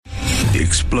the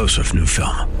explosive new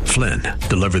film, Flynn,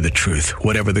 Deliver the Truth,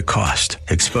 Whatever the Cost,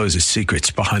 exposes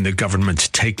secrets behind the government's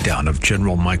takedown of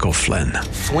General Michael Flynn.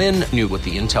 Flynn knew what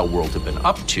the intel world had been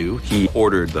up to. He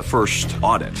ordered the first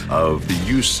audit of the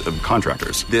use of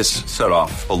contractors. This set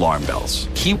off alarm bells.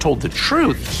 He told the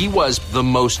truth. He was the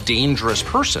most dangerous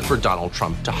person for Donald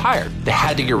Trump to hire. They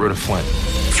had to get rid of Flynn.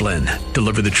 Flynn,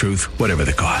 Deliver the Truth, Whatever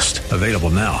the Cost. Available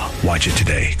now. Watch it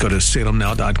today. Go to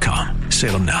salemnow.com.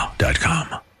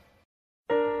 salemnow.com.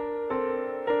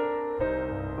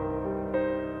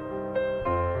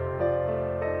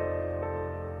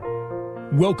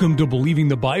 Welcome to Believing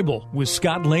the Bible with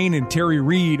Scott Lane and Terry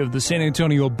Reed of the San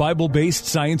Antonio Bible-Based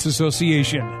Science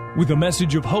Association, with a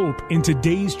message of hope in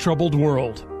today's troubled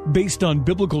world, based on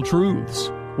biblical truths.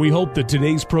 We hope that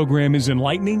today's program is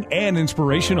enlightening and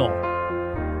inspirational.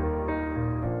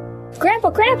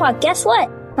 Grandpa, guess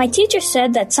what? My teacher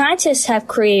said that scientists have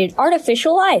created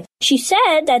artificial life. She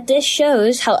said that this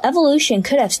shows how evolution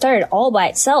could have started all by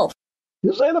itself.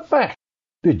 Is that a fact?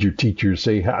 Did your teacher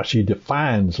say how she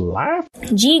defines life?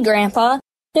 Gee, Grandpa.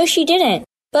 No, she didn't.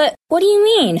 But what do you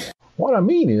mean? What I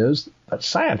mean is that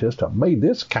scientists have made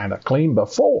this kind of claim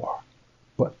before,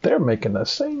 but they're making the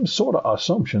same sort of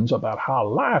assumptions about how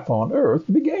life on Earth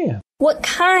began. What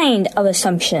kind of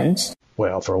assumptions?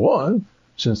 Well, for one,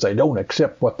 since they don't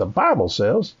accept what the Bible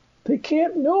says, they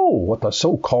can't know what the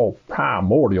so-called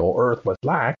primordial Earth was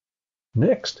like.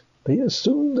 Next, they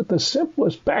assume that the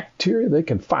simplest bacteria they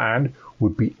can find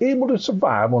would be able to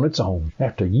survive on its own.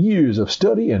 After years of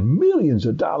study and millions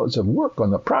of dollars of work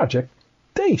on the project,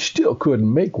 they still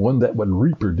couldn't make one that would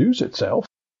reproduce itself.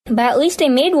 But at least they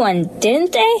made one,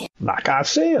 didn't they? Like I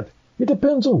said, it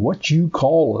depends on what you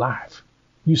call life.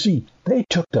 You see, they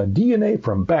took the DNA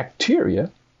from bacteria,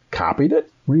 copied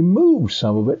it, removed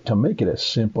some of it to make it as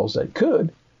simple as they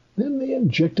could, then they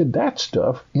injected that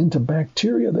stuff into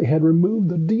bacteria they had removed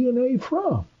the DNA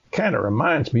from. Kind of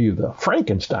reminds me of the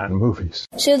Frankenstein movies.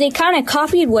 So they kind of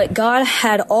copied what God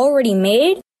had already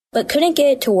made, but couldn't get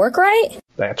it to work right?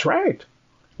 That's right.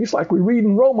 It's like we read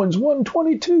in Romans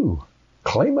 1:22.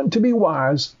 Claiming to be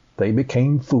wise, they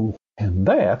became fools. And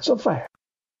that's a fact.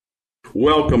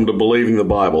 Welcome to Believing the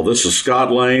Bible. This is Scott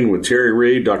Lane with Terry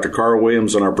Reed, Dr. Carl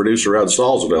Williams, and our producer, Ed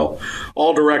Salzadell,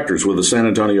 all directors with the San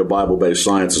Antonio Bible-Based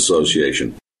Science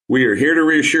Association. We are here to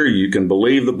reassure you can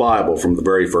believe the Bible from the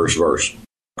very first verse.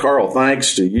 Carl,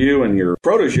 thanks to you and your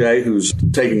protege who's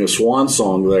taking a swan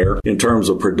song there in terms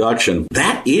of production.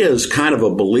 That is kind of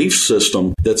a belief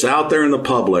system that's out there in the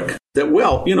public that,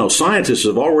 well, scientists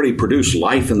have already produced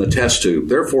life in the test tube.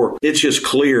 Therefore, it's just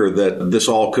clear that this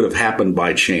all could have happened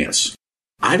by chance.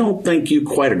 I don't think you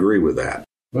quite agree with that.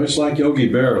 Well, it's like Yogi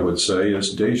Berra would say,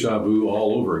 it's deja vu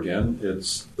all over again.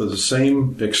 It's the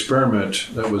same experiment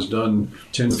that was done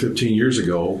 10, 15 years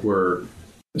ago where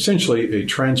essentially a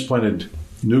transplanted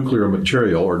nuclear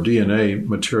material or DNA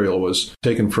material was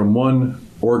taken from one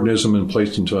organism and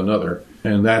placed into another,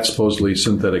 and that's supposedly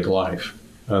synthetic life.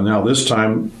 Now, this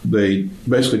time, they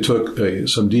basically took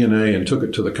some DNA and took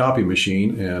it to the copy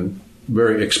machine and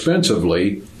very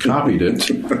expensively copied it.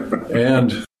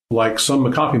 And like some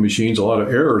copy machines, a lot of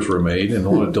errors were made and a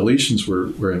lot of deletions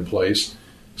were in place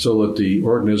so that the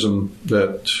organism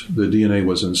that the DNA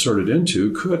was inserted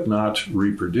into could not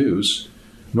reproduce,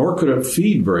 nor could it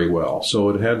feed very well. So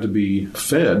it had to be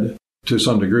fed to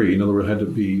some degree. In other words, it had to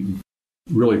be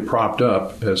really propped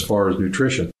up as far as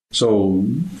nutrition. So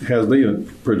has they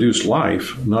produced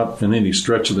life, not in any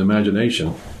stretch of the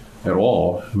imagination at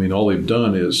all. I mean, all they've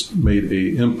done is made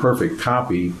an imperfect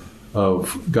copy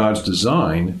of God's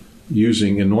design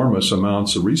using enormous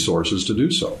amounts of resources to do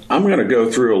so. I'm going to go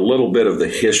through a little bit of the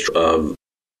history of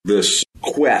this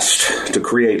quest to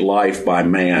create life by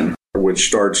man, which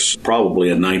starts probably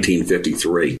in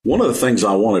 1953. One of the things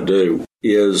I want to do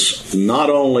is not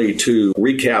only to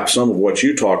recap some of what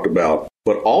you talked about,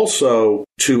 but also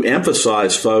to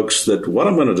emphasize, folks, that what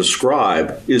I'm going to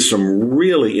describe is some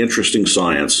really interesting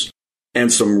science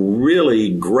and some really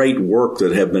great work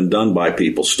that have been done by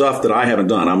people, stuff that I haven't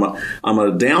done. I'm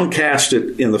going to downcast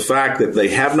it in the fact that they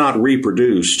have not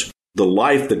reproduced the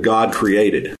life that God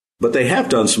created. But they have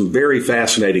done some very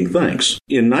fascinating things.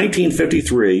 In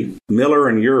 1953, Miller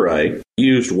and Urey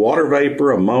used water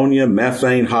vapor, ammonia,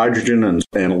 methane, hydrogen, and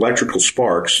electrical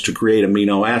sparks to create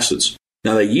amino acids.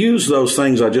 Now, they used those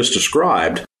things I just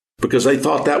described because they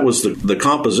thought that was the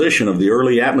composition of the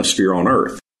early atmosphere on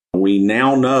Earth. We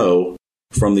now know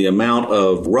from the amount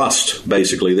of rust,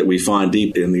 basically, that we find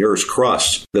deep in the Earth's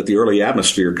crust, that the early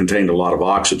atmosphere contained a lot of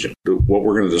oxygen. What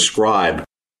we're going to describe,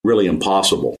 really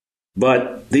impossible.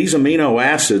 But these amino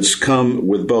acids come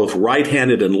with both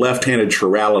right-handed and left-handed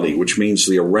chirality, which means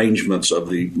the arrangements of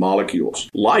the molecules.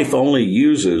 Life only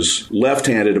uses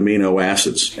left-handed amino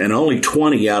acids, and only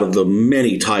 20 out of the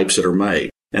many types that are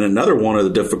made. And another one of the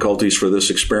difficulties for this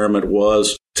experiment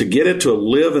was to get it to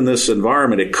live in this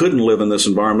environment. It couldn't live in this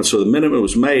environment, so the minute it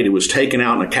was made, it was taken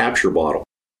out in a capture bottle.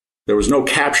 There was no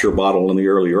capture bottle in the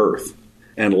early Earth.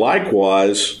 And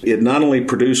likewise, it not only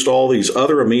produced all these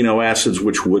other amino acids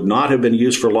which would not have been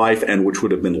used for life and which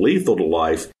would have been lethal to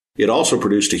life, it also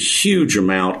produced a huge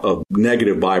amount of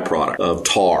negative byproduct of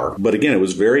tar. But again, it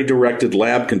was very directed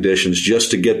lab conditions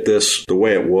just to get this the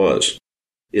way it was.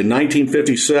 In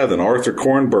 1957, Arthur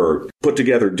Kornberg put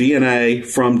together DNA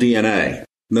from DNA.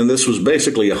 And then this was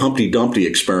basically a Humpty Dumpty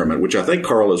experiment, which I think,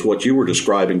 Carl, is what you were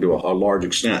describing to a large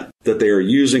extent, that they are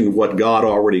using what God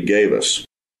already gave us.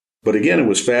 But again, it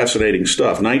was fascinating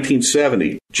stuff.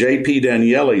 1970, J.P.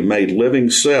 Danieli made living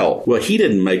cell. Well, he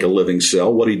didn't make a living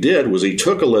cell. What he did was he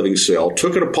took a living cell,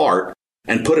 took it apart,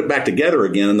 and put it back together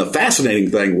again. And the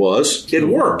fascinating thing was, it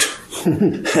worked.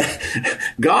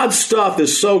 God's stuff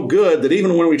is so good that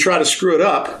even when we try to screw it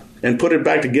up and put it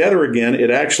back together again,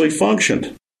 it actually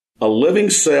functioned. A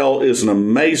living cell is an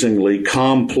amazingly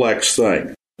complex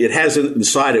thing. It has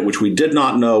inside it, which we did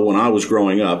not know when I was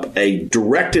growing up, a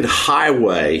directed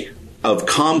highway of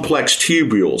complex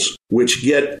tubules, which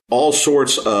get all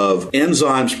sorts of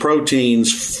enzymes,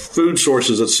 proteins, food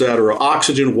sources, etc.,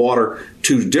 oxygen, water,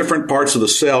 to different parts of the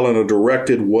cell in a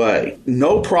directed way.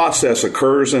 No process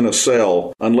occurs in a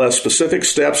cell unless specific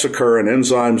steps occur and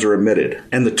enzymes are emitted.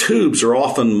 And the tubes are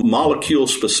often molecule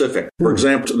specific. For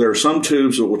example, there are some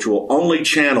tubes which will only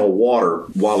channel water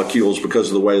molecules because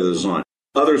of the way they're designed.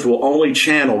 Others will only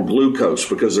channel glucose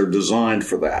because they're designed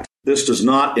for that. This does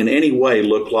not in any way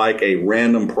look like a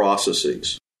random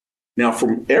processes. Now,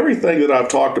 from everything that I've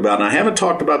talked about, and I haven't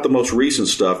talked about the most recent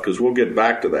stuff because we'll get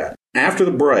back to that. After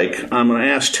the break, I'm going to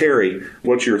ask Terry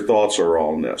what your thoughts are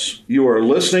on this. You are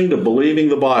listening to Believing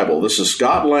the Bible. This is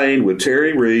Scott Lane with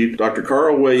Terry Reed, Dr.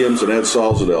 Carl Williams, and Ed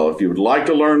Salzadell. If you would like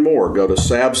to learn more, go to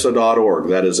sabsa.org.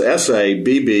 That is SABBSA.org.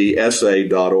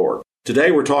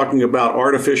 Today we're talking about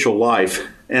artificial life,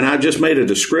 and I just made a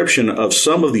description of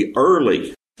some of the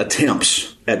early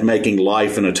attempts at making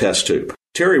life in a test tube.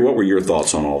 Terry, what were your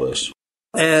thoughts on all this?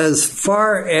 As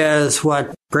far as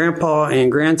what Grandpa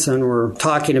and grandson were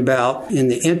talking about in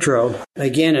the intro,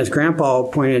 again, as Grandpa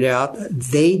pointed out,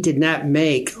 they did not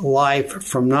make life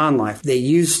from non-life. They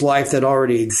used life that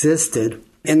already existed.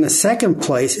 In the second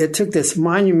place, it took this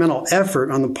monumental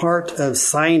effort on the part of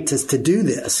scientists to do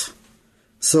this.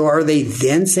 So are they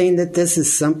then saying that this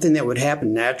is something that would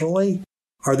happen naturally?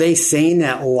 Are they saying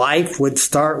that life would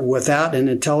start without an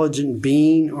intelligent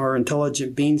being or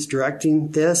intelligent beings directing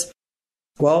this?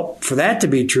 Well, for that to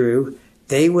be true,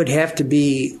 they would have to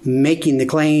be making the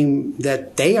claim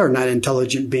that they are not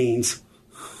intelligent beings.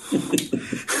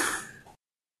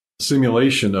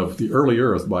 Simulation of the early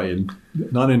Earth by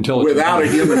non-intelligent without a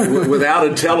human, without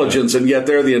intelligence, and yet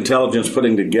they're the intelligence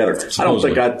putting together. Supposedly. I don't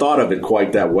think I thought of it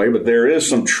quite that way, but there is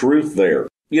some truth there.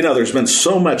 You know, there's been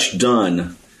so much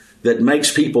done that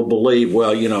makes people believe,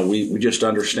 well, you know, we just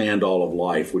understand all of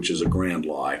life, which is a grand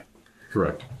lie.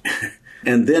 Correct.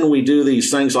 And then we do these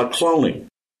things like cloning.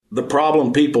 The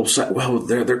problem, people say, well,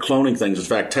 they're cloning things. In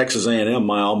fact, Texas A&M,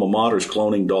 my alma mater, is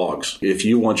cloning dogs. If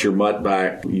you want your mutt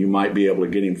back, you might be able to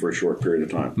get him for a short period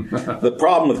of time. The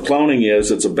problem with cloning is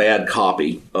it's a bad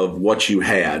copy of what you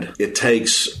had. It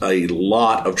takes a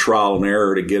lot of trial and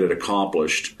error to get it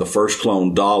accomplished. The first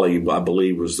clone, Dolly, I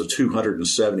believe, was the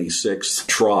 276th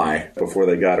try before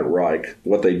they got it right.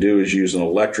 What they do is use an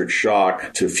electric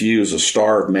shock to fuse a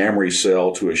starved mammary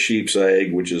cell to a sheep's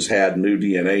egg, which has had new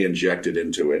DNA injected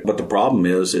into it. But the problem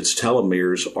is its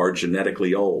telomeres are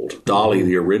genetically old. Dolly,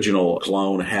 the original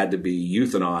clone, had to be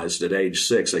euthanized at age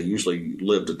 6. They usually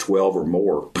lived to 12 or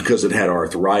more because it had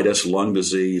arthritis, lung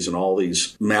disease, and all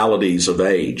these maladies of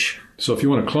age. So if you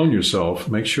want to clone yourself,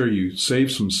 make sure you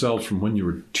save some cells from when you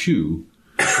were 2,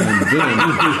 and then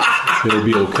it'll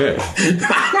be okay.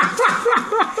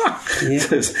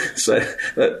 Yeah. So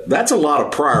that's a lot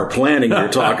of prior planning you're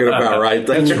talking about right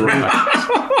there. That's right.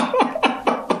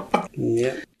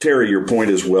 Yeah. Terry, your point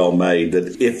is well made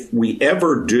that if we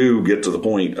ever do get to the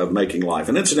point of making life,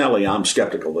 and incidentally, I'm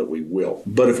skeptical that we will,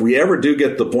 but if we ever do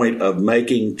get to the point of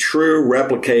making true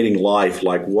replicating life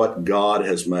like what God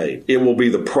has made, it will be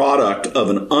the product of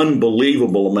an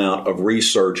unbelievable amount of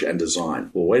research and design.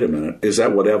 Well, wait a minute. Is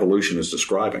that what evolution is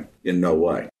describing? In no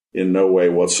way. In no way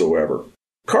whatsoever.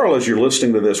 Carl, as you're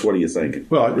listening to this, what are you thinking?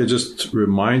 Well, it just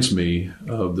reminds me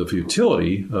of the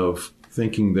futility of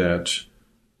thinking that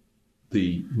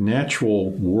the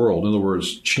natural world, in other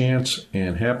words, chance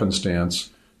and happenstance,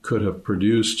 could have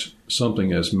produced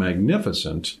something as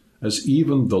magnificent as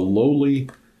even the lowly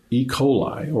E.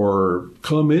 coli or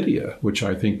chlamydia, which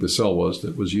I think the cell was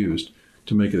that was used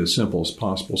to make it as simple as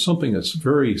possible. Something that's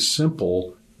very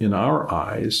simple in our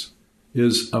eyes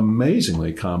is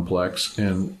amazingly complex,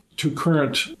 and to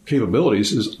current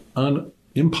capabilities is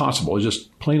impossible. It's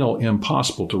just plain old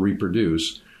impossible to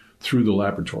reproduce through the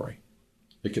laboratory.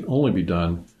 It can only be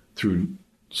done through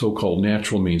so-called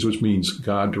natural means, which means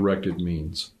God-directed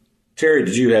means. Terry,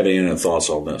 did you have any thoughts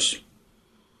on this?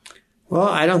 Well,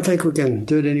 I don't think we can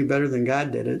do it any better than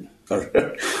God did it.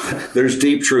 There's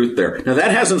deep truth there. Now,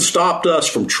 that hasn't stopped us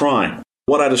from trying.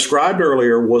 What I described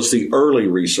earlier was the early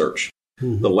research.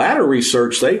 The latter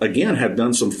research, they, again, have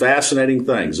done some fascinating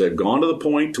things. They've gone to the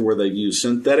point to where they've used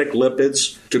synthetic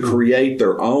lipids to create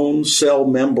their own cell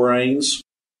membranes,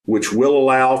 which will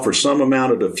allow for some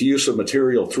amount of diffusive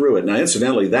material through it. Now,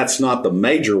 incidentally, that's not the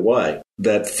major way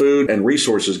that food and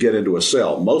resources get into a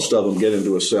cell. Most of them get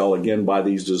into a cell, again, by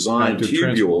these designed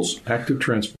tubules. Active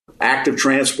transport. Active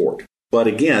transport. But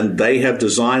again, they have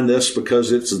designed this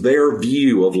because it's their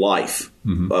view of life,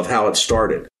 of how it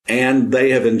started. And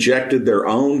they have injected their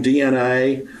own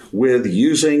DNA with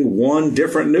using one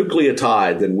different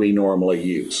nucleotide than we normally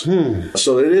use.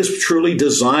 So it is truly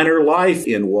designer life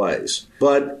in ways.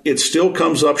 But it still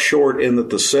comes up short in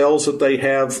that the cells that they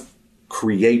have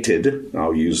created,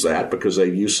 I'll use that because they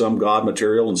use some God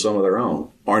material and some of their own,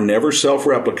 are never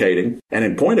self-replicating. And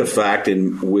in point of fact,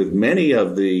 with many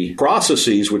of the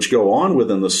processes which go on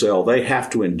within the cell, they have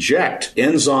to inject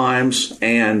enzymes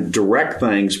and direct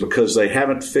things because they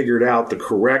haven't figured out the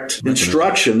correct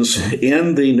instructions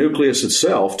in the nucleus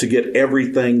itself to get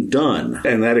everything done.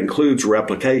 And that includes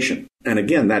replication. And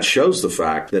again, that shows the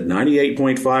fact that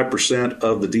 98.5%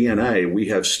 of the DNA we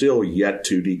have still yet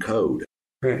to decode.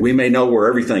 Right. We may know where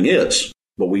everything is,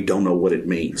 but we don't know what it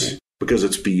means because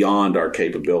it's beyond our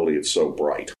capability. It's so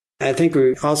bright. I think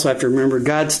we also have to remember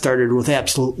God started with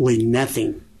absolutely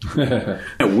nothing.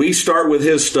 And we start with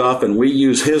his stuff and we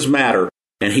use his matter,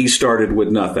 and he started with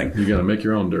nothing. You got to make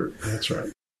your own dirt. That's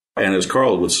right. And as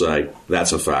Carl would say,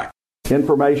 that's a fact.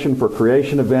 Information for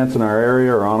creation events in our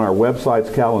area are on our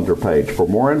website's calendar page. For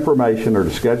more information or to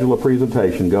schedule a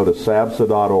presentation, go to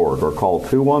sabsa.org or call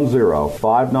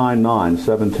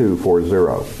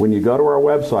 210-599-7240. When you go to our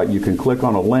website, you can click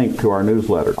on a link to our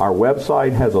newsletter. Our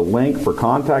website has a link for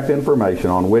contact information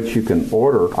on which you can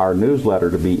order our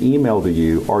newsletter to be emailed to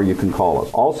you, or you can call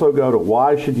us. Also go to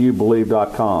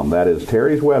whyshouldyoubelieve.com. That is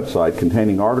Terry's website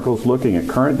containing articles looking at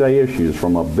current day issues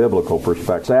from a biblical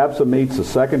perspective. SABSA meets the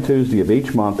second Tuesday of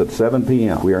each month at 7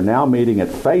 p.m. We are now meeting at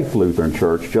Faith Lutheran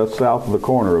Church just south of the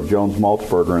corner of Jones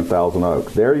Maltzberger and Thousand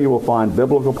Oaks. There you will find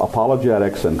biblical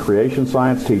apologetics and creation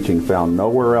science teaching found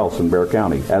nowhere else in Bexar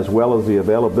County, as well as the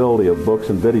availability of books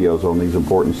and videos on these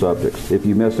important subjects. If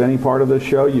you miss any part of this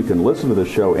show, you can listen to the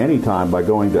show anytime by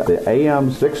going to the AM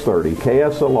 630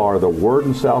 KSLR, the Word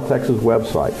in South Texas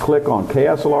website. Click on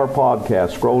KSLR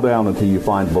Podcast, scroll down until you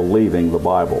find Believing the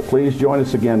Bible. Please join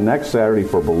us again next Saturday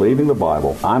for Believing the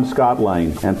Bible. I'm Scott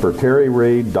Lane, and for Terry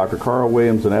Reed, Dr. Carl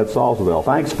Williams, and Ed Salzville,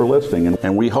 thanks for listening,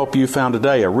 and we hope you found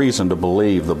today a reason to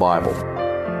believe the Bible.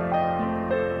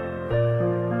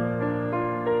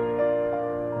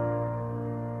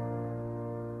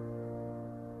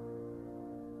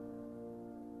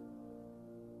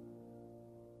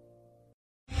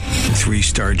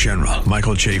 Three-star General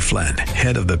Michael J. Flynn,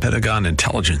 head of the Pentagon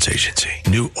Intelligence Agency,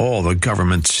 knew all the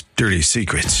government's dirty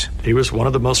secrets. He was one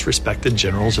of the most respected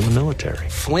generals in the military.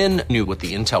 Flynn knew what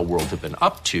the intel world had been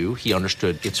up to. He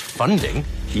understood its funding.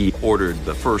 He ordered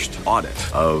the first audit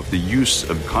of the use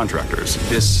of contractors.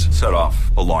 This set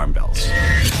off alarm bells.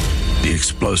 The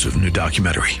explosive new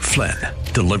documentary, Flynn,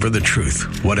 Deliver the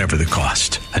Truth, Whatever the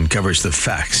Cost, uncovers the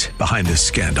facts behind this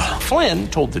scandal. Flynn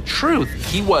told the truth.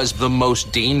 He was the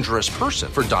most dangerous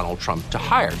person for Donald Trump to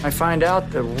hire. I find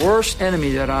out the worst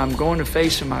enemy that I'm going to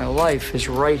face in my life is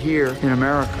right here in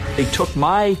America. They took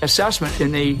my assessment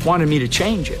and they wanted me to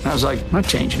change it. And I was like, I'm not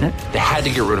changing it. They had to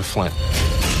get rid of Flynn.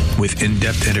 With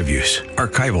in-depth interviews,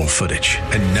 archival footage,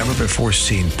 and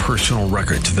never-before-seen personal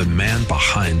records of the man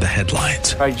behind the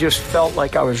headlines. I just felt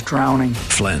like I was drowning.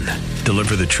 Flynn,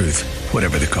 Deliver the Truth,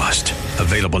 Whatever the Cost.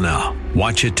 Available now.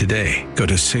 Watch it today. Go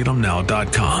to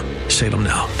salemnow.com.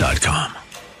 salemnow.com.